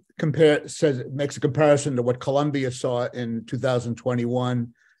 makes a comparison to what Colombia saw in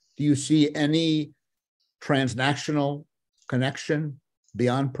 2021. Do you see any transnational connection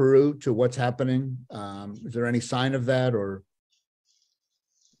beyond Peru to what's happening? Is there any sign of that, or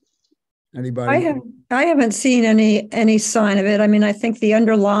anybody? I haven't seen any sign of it. I mean, I think the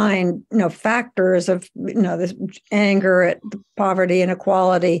underlying factors of this anger at poverty,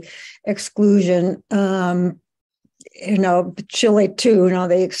 inequality, exclusion, Chile too,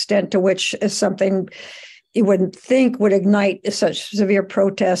 the extent to which is something you wouldn't think would ignite such severe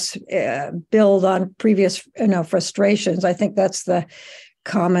protests, build on previous frustrations. I think that's the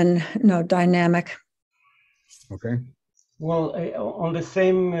common dynamic. Okay. Well, on the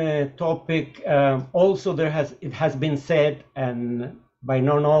same topic, also it has been said, and by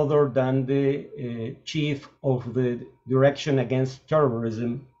none other than the chief of the Direction Against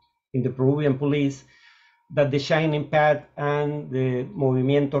Terrorism in the Peruvian police, that the Shining Path and the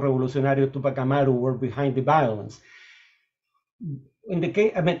Movimiento Revolucionario Tupac Amaru were behind the violence. In the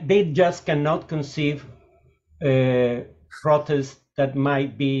case, I mean, they just cannot conceive protests that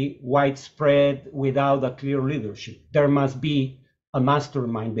might be widespread without a clear leadership. There must be a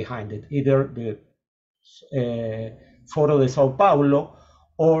mastermind behind it, either the Foro de Sao Paulo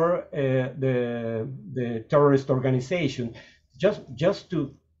or the terrorist organization. Just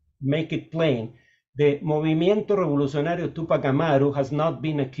to make it plain, the Movimiento Revolucionario Tupac Amaru has not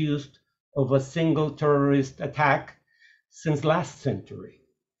been accused of a single terrorist attack since last century.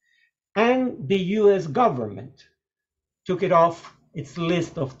 And the US government took it off its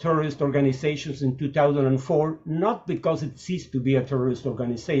list of terrorist organizations in 2004, not because it ceased to be a terrorist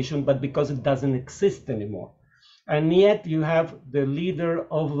organization, but because it doesn't exist anymore. And yet you have the leader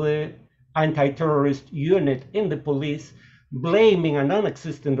of the anti-terrorist unit in the police blaming a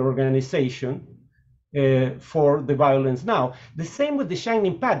non-existent organization for the violence now. The same with the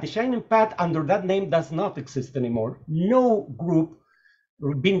Shining Path. The Shining Path under that name does not exist anymore. No group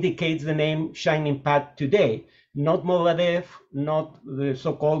vindicates the name Shining Path today. Not Movadef, not the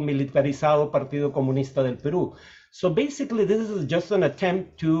so-called militarizado Partido Comunista del Perú. So basically, this is just an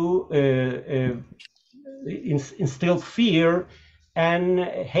attempt to instill fear and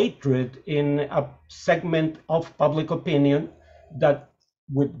hatred in a segment of public opinion that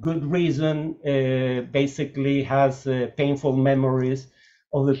with good reason, basically has painful memories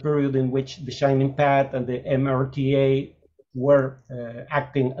of the period in which the Shining Path and the MRTA were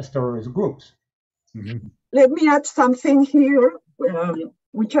acting as terrorist groups. Mm-hmm. Let me add something here,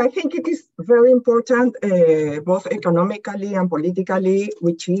 which I think it is very important, both economically and politically,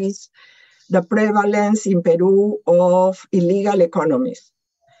 which is the prevalence in Peru of illegal economies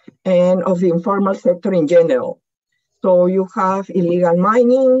and of the informal sector in general. So you have illegal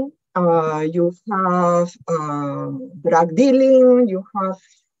mining, you have drug dealing, you have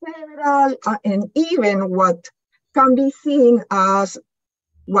several, and even what can be seen as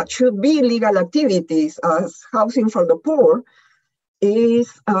what should be legal activities as housing for the poor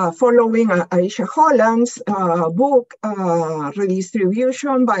is following Aisha Holland's book,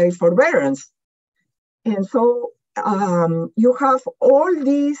 Redistribution by Forbearance. And so you have all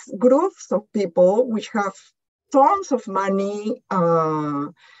these groups of people which have tons of money,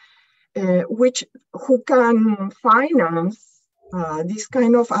 who can finance these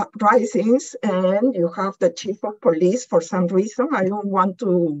kind of uprisings, and you have the chief of police for some reason. I don't want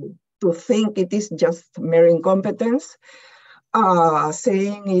to think it is just mere incompetence,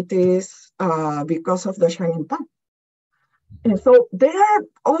 saying it is because of the Shining Path. And so there are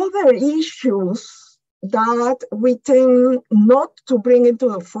other issues that we tend not to bring into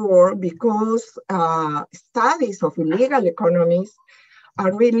the fore because studies of illegal economies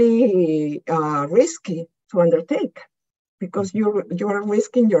are really risky to undertake, because you're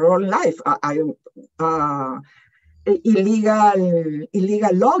risking your own life.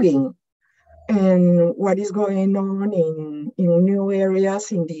 Illegal logging and what is going on in new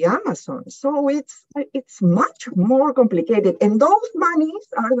areas in the Amazon. So it's much more complicated. And those monies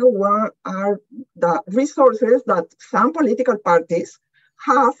are the resources that some political parties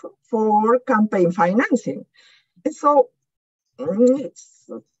have for campaign financing. And so it's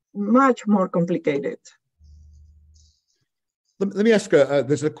much more complicated. Let me ask, let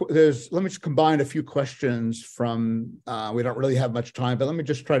me just combine a few questions from, we don't really have much time, but let me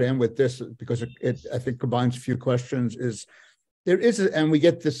just try to end with this because it I think combines a few questions. And we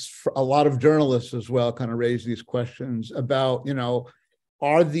get this, a lot of journalists as well kind of raise these questions about,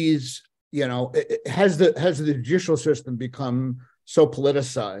 are these, has the judicial system become so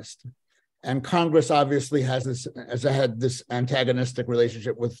politicized? And Congress obviously has this, as I had this antagonistic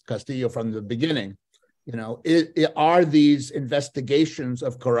relationship with Castillo from the beginning. Are these investigations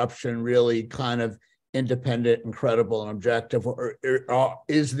of corruption really kind of independent and credible and objective, or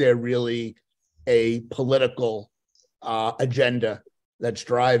is there really a political agenda that's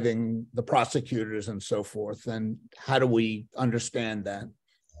driving the prosecutors and so forth? And how do we understand that?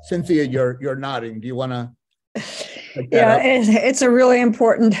 Cynthia, you're nodding. Do you want to? Yeah, it's a really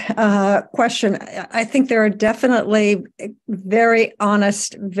important question. I think there are definitely very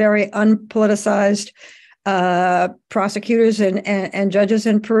honest, very unpoliticized prosecutors and judges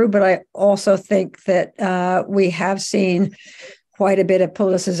in Peru, but I also think that we have seen quite a bit of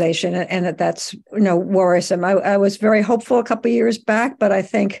politicization, and that's worrisome. I was very hopeful a couple of years back, but I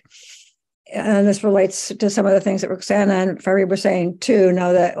think, and this relates to some of the things that Roxana and Farid were saying too,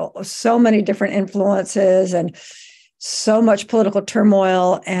 that so many different influences and so much political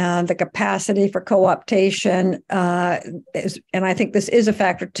turmoil and the capacity for co-optation and I think this is a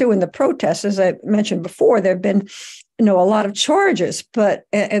factor too in the protests. As I mentioned before, there have been a lot of charges, but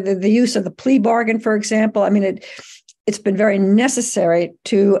the use of the plea bargain, for example, it's been very necessary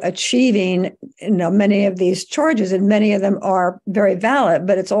to achieving many of these charges, and many of them are very valid.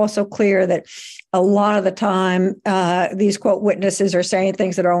 But it's also clear that a lot of the time these quote witnesses are saying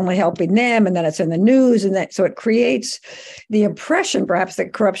things that are only helping them, and then it's in the news, and so it creates the impression perhaps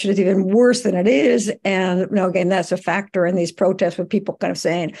that corruption is even worse than it is. And again, that's a factor in these protests with people kind of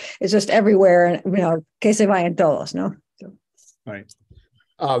saying it's just everywhere, and que se vayan todos, no. So. Right.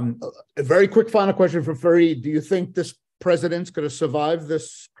 A very quick final question for Farid. Do you think this president's going to survive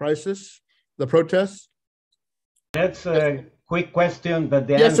this crisis, the protests? That's a quick question, but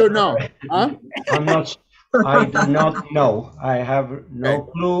the yes answer, or no? Huh? I do not know. I have no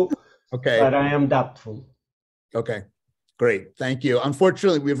clue, but I am doubtful. Okay, great. Thank you.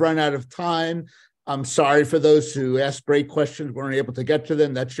 Unfortunately, we've run out of time. I'm sorry for those who asked great questions, weren't able to get to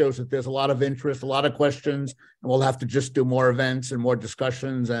them. That shows that there's a lot of interest, a lot of questions, and we'll have to just do more events and more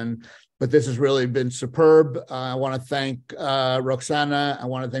discussions. But this has really been superb. I want to thank Roxana. I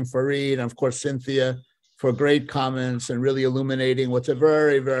want to thank Farid, and of course, Cynthia, for great comments and really illuminating what's a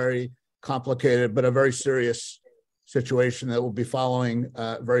very, very complicated, but a very serious situation that we'll be following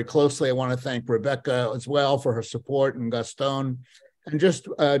very closely. I want to thank Rebecca as well for her support, and Gaston. And just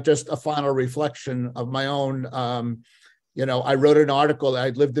a final reflection of my own I wrote an article. I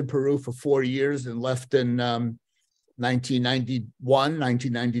lived in Peru for 4 years and left in 1991,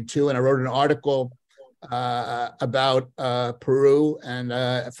 1992. And I wrote an article about Peru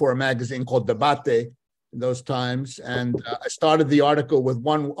and for a magazine called Debate in those times. And I started the article with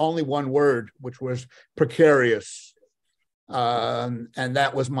only one word, which was precarious. And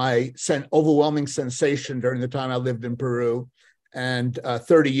that was my overwhelming sensation during the time I lived in Peru. And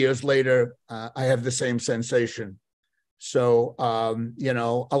 30 years later, I have the same sensation. So,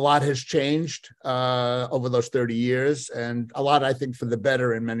 a lot has changed over those 30 years, and a lot, I think, for the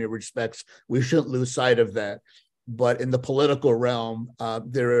better in many respects. We shouldn't lose sight of that. But in the political realm,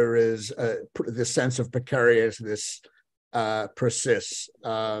 there is this sense of precariousness persists.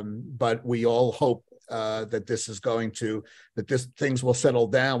 But we all hope that things will settle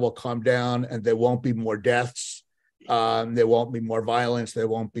down, will calm down, and there won't be more deaths. There won't be more violence. There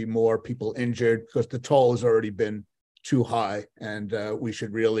won't be more people injured, because the toll has already been too high, and we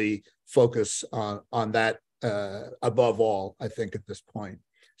should really focus on that above all, I think, at this point.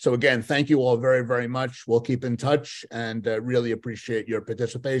 So again, thank you all very, very much. We'll keep in touch and really appreciate your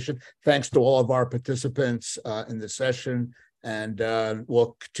participation. Thanks to all of our participants in the session, and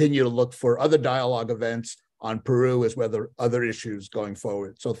we'll continue to look for other dialogue events on Peru as well as other issues going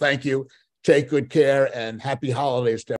forward. So thank you. Take good care and happy holidays to everyone.